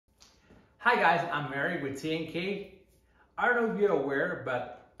Hi guys, I'm Erick with TNK. I don't know if you're aware,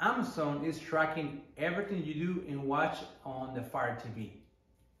 but Amazon is tracking everything you do and watch on the Fire TV.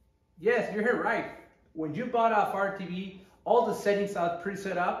 Yes, you heard right. When you bought a Fire TV, all the settings are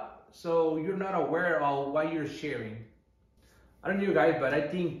pre-set up, so you're not aware of what you're sharing. I don't know you guys, but I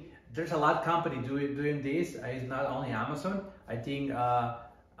think there's a lot of companies doing this. It's not only Amazon. I think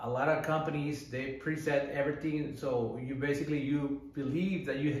a lot of companies they preset everything, so you believe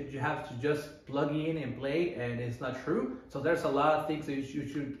that you have to just plug in and play, and it's not true. So there's a lot of things that you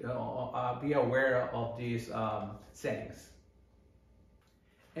should be aware of these settings.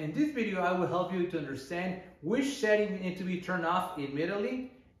 In this video, I will help you to understand which setting need to be turned off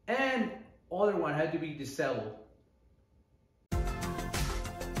immediately and other one had to be disabled.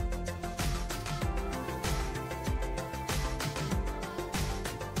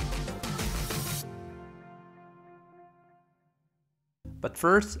 But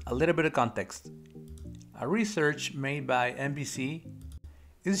first, a little bit of context. A research made by NBC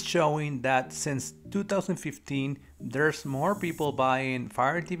is showing that since 2015, there's more people buying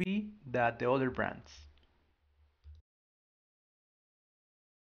Fire TV than the other brands.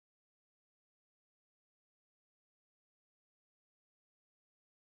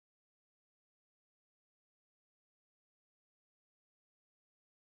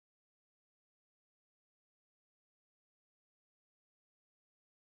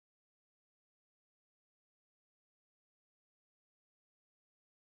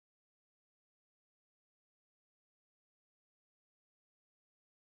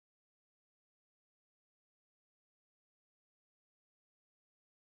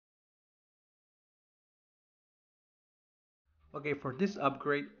 Okay, for this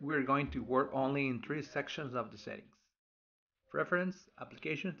upgrade, we're going to work only in three sections of the settings: Preference,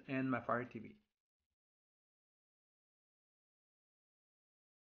 Applications, and My Fire TV.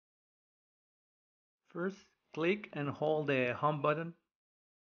 First, click and hold the Home button,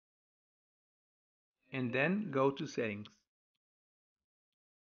 and then go to Settings.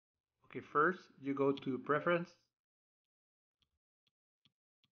 Okay, first you go to Preference.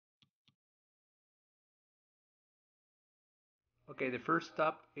 Okay, the first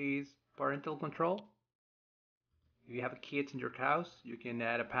step is Parental Control. If you have kids in your house, you can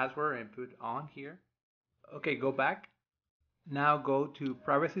add a password and put on here. Okay, go back. Now go to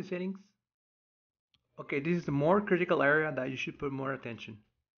Privacy Settings. Okay, this is the more critical area that you should put more attention.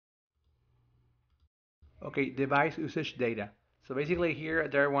 Okay, device usage data. So basically here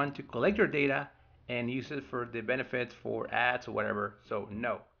they want to collect your data and use it for the benefits for ads or whatever. So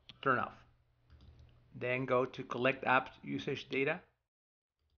no, turn off. Then go to collect app usage data.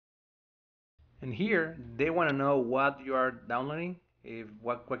 And here they want to know what you are downloading, if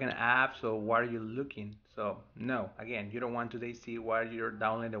what kind of apps or what are you looking. So no, again, you don't want to see what you're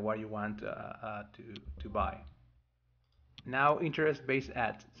downloading or what you want to buy. Now interest-based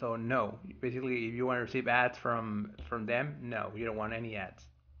ads. So no, basically if you want to receive ads from them, no, you don't want any ads.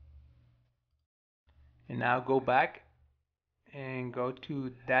 And now go back and go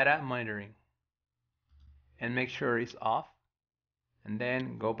to data monitoring and make sure it's off, and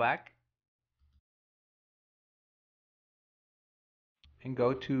then go back and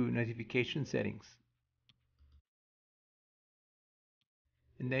go to notification settings.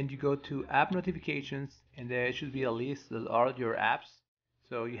 And then you go to app notifications, and there should be a list of all your apps.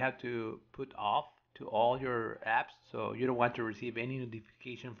 So you have to put off to all your apps. So you don't want to receive any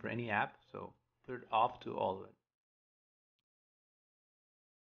notification for any app. So put it off to all of it.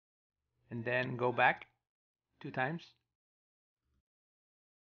 And then go back 2 times.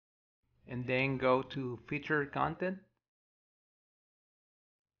 And then go to featured content.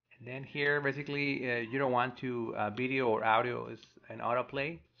 And then here, basically, you don't want to video or audio is an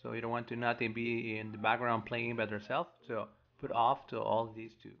autoplay. So you don't want to nothing be in the background playing by yourself. So put off to all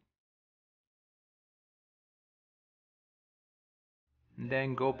these two. And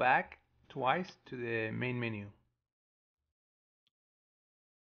then go back twice to the main menu.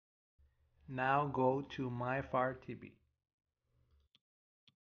 Now go to My Fire TV.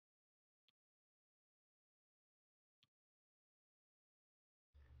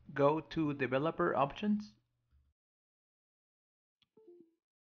 Go to Developer Options.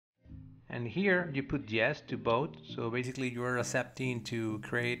 And here you put yes to both. So basically you're accepting to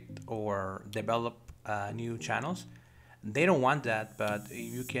create or develop new channels. They don't want that, but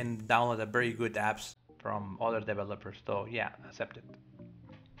you can download a very good apps from other developers. So yeah, accept it.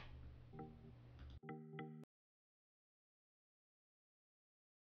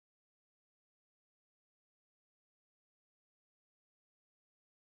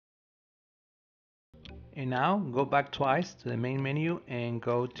 And now go back twice to the main menu and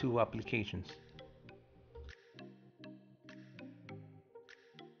go to applications.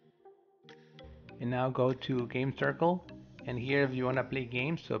 And now go to game circle, and here if you want to play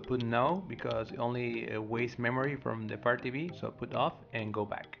games, so put no because it only wastes memory from the Fire TV, so put off and go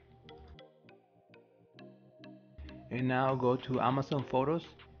back. And now go to Amazon Photos,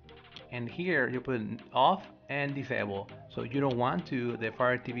 and here you put off and disable, so you don't want to the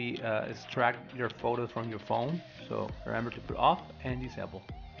Fire TV extract your photos from your phone, so remember to put off and disable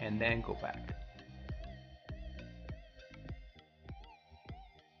and then go back.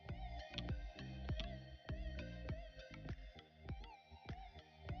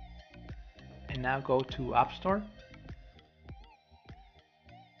 And now go to App Store.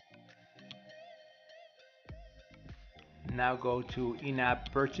 Now go to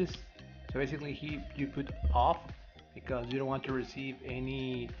in-app purchase. So basically you put off because you don't want to receive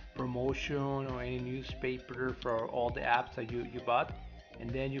any promotion or any newspaper for all the apps that you bought. And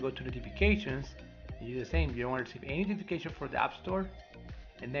then you go to notifications and you do the same. You don't want to receive any notification for the App Store.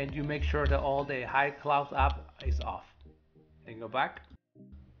 And then you make sure that all the iCloud app is off. Then go back.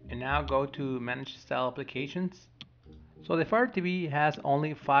 And now go to manage style applications. So the Fire TV has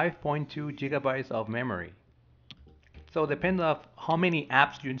only 5.2 gigabytes of memory. So depending on how many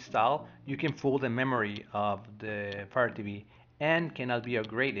apps you install, you can fool the memory of the Fire TV and cannot be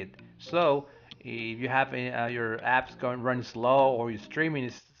upgraded. So if you have your apps going running slow or your streaming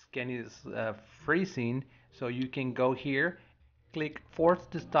is getting freezing, so you can go here, click force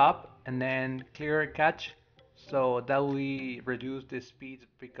to stop, and then clear cache. So that will reduce the speed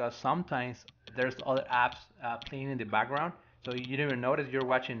because sometimes there's other apps playing in the background. So you don't even notice you're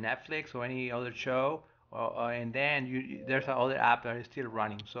watching Netflix or any other show, and then there's another app that is still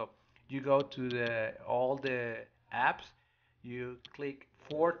running. So you go to all the apps, you click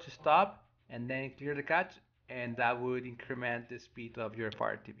forward to stop, and then clear the cache, and that would increment the speed of your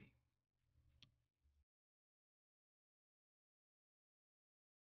Fire TV.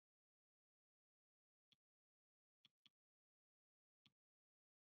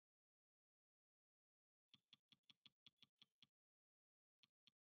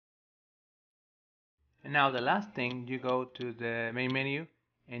 And now the last thing, you go to the main menu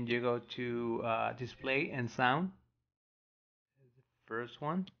and you go to display and sound. First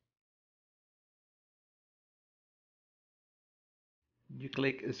one. You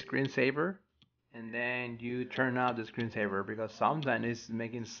click screensaver and then you turn off the screensaver because sometimes it's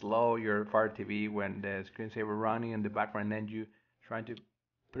making slow your Fire TV when the screensaver running in the background, and then you trying to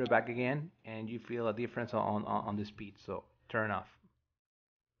put it back again and you feel a difference on the speed, so turn off.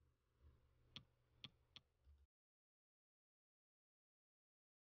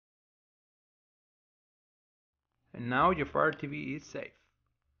 And now your Fire TV is safe.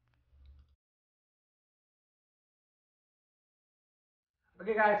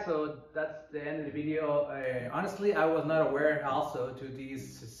 Okay guys, so that's the end of the video. Honestly, I was not aware also to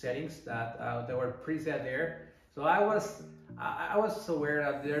these settings that were preset there. So I was aware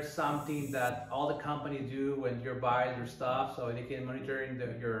that there's something that all the companies do when you buy your stuff, so they can monitor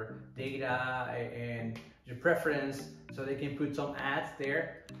your data and your preference, so they can put some ads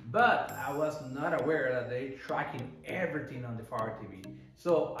there. But I was not aware that they're tracking everything on the Fire TV.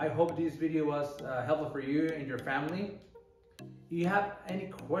 So I hope this video was helpful for you and your family. If you have any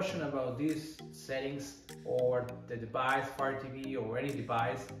question about these settings or the device, Fire TV or any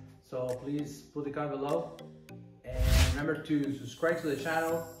device, so please put the comment below. And remember to subscribe to the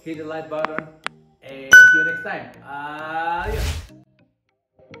channel, hit the like button, and see you next time. Adios.